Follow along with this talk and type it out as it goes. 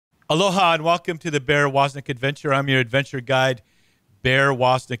Aloha and welcome to the Bear Woznick Adventure. I'm your adventure guide, Bear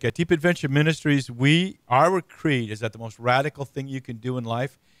Woznick. At Deep Adventure Ministries, our creed is that the most radical thing you can do in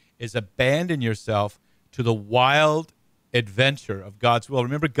life is abandon yourself to the wild adventure of God's will.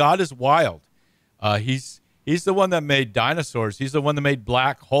 Remember, God is wild. He's the one that made dinosaurs. He's the one that made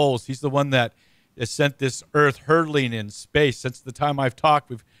black holes. He's the one that has sent this earth hurtling in space. Since the time I've talked,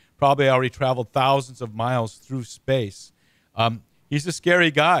 we've probably already traveled thousands of miles through space. He's a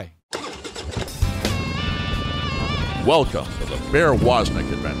scary guy. Welcome to the Bear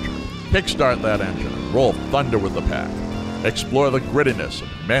Woznick Adventure. Kickstart that engine and roll thunder with the pack. Explore the grittiness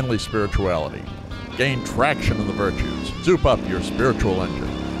of manly spirituality. Gain traction in the virtues. Zoop up your spiritual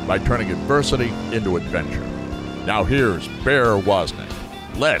engine by turning adversity into adventure. Now here's Bear Woznick.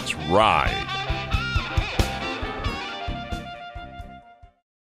 Let's ride.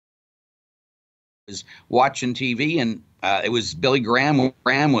 Was watching TV and it was Billy Graham.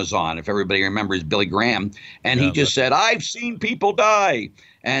 Graham was on, if everybody remembers Billy Graham. And he just said, I've seen people die.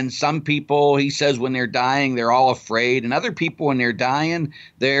 And some people, he says, when they're dying, they're all afraid. And other people, when they're dying,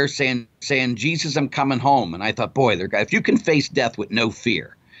 they're saying, Jesus, I'm coming home. And I thought, boy, if you can face death with no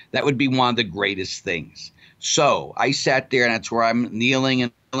fear, that would be one of the greatest things. So I sat there, and that's where I'm kneeling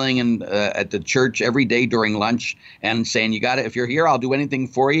at the church every day during lunch and saying, you got it. If you're here, I'll do anything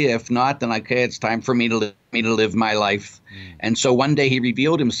for you. If not, then okay, it's time for me to live my life. And so one day he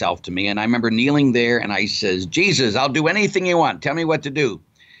revealed himself to me, and I remember kneeling there, and I says, Jesus, I'll do anything you want. Tell me what to do.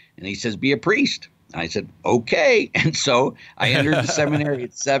 And he says, be a priest. And I said, okay. And so I entered the seminary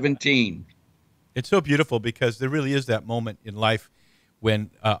at 17. It's so beautiful because there really is that moment in life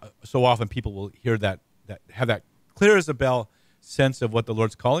when so often people will hear that have that clear as a bell sense of what the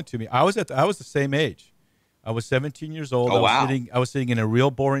Lord's calling to me. I was the same age. I was 17 years old. Oh, wow. I was sitting in a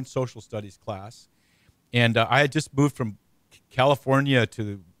real boring social studies class, and I had just moved from California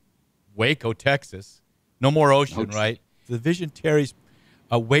to Waco, Texas. No more ocean, right? The vision tarries.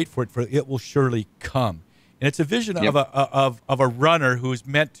 Wait for it, for it will surely come. And it's a vision of a runner who's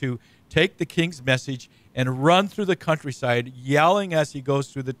meant to take the King's message and run through the countryside, yelling as he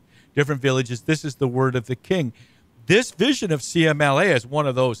goes through the different villages, this is the word of the King. This vision of CMLA is one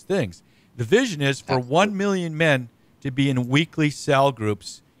of those things. The vision is for 1 million men to be in weekly cell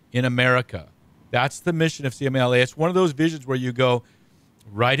groups in America. That's the mission of CMLA. It's one of those visions where you go,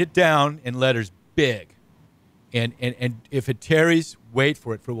 write it down in letters big. And if it tarries, wait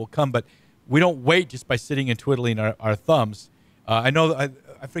for it, for it will come. But we don't wait just by sitting and twiddling our thumbs. I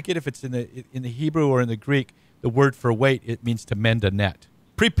forget if it's in the Hebrew or in the Greek, the word for wait, it means to mend a net.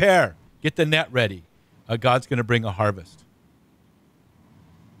 Prepare. Get the net ready. God's going to bring a harvest.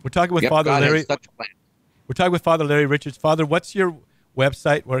 We're talking with Father Larry. We're talking with Father Larry Richards. Father, what's your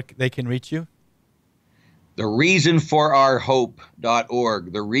website where they can reach you?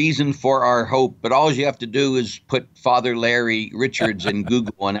 TheReasonForOurHope.org. The Reason for Our Hope. But all you have to do is put Father Larry Richards in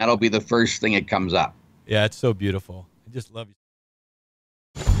Google, and that'll be the first thing that comes up. Yeah, it's so beautiful. I just love you.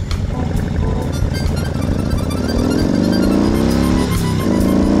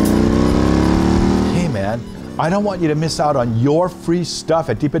 I don't want you to miss out on your free stuff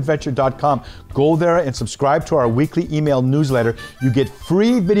at deepadventure.com. Go there and subscribe to our weekly email newsletter. You get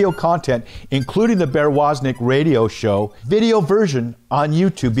free video content, including the Bear Woznick radio show, video version on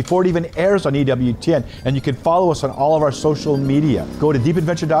YouTube before it even airs on EWTN. And you can follow us on all of our social media. Go to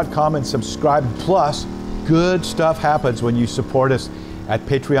deepadventure.com and subscribe. Plus, good stuff happens when you support us at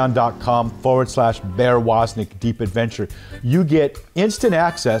patreon.com/Bear Woznick Deep Adventure. You get instant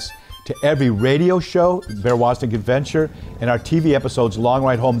access to every radio show, Bear Woznick Adventure, and our TV episodes, Long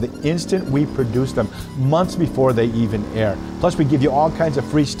Ride Home, the instant we produce them, months before they even air. Plus, we give you all kinds of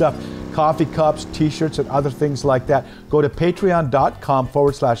free stuff, coffee cups, t-shirts, and other things like that. Go to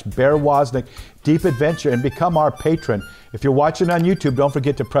patreon.com/Bear Woznick Deep Adventure and become our patron. If you're watching on YouTube, don't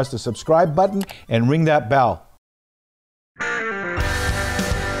forget to press the subscribe button and ring that bell.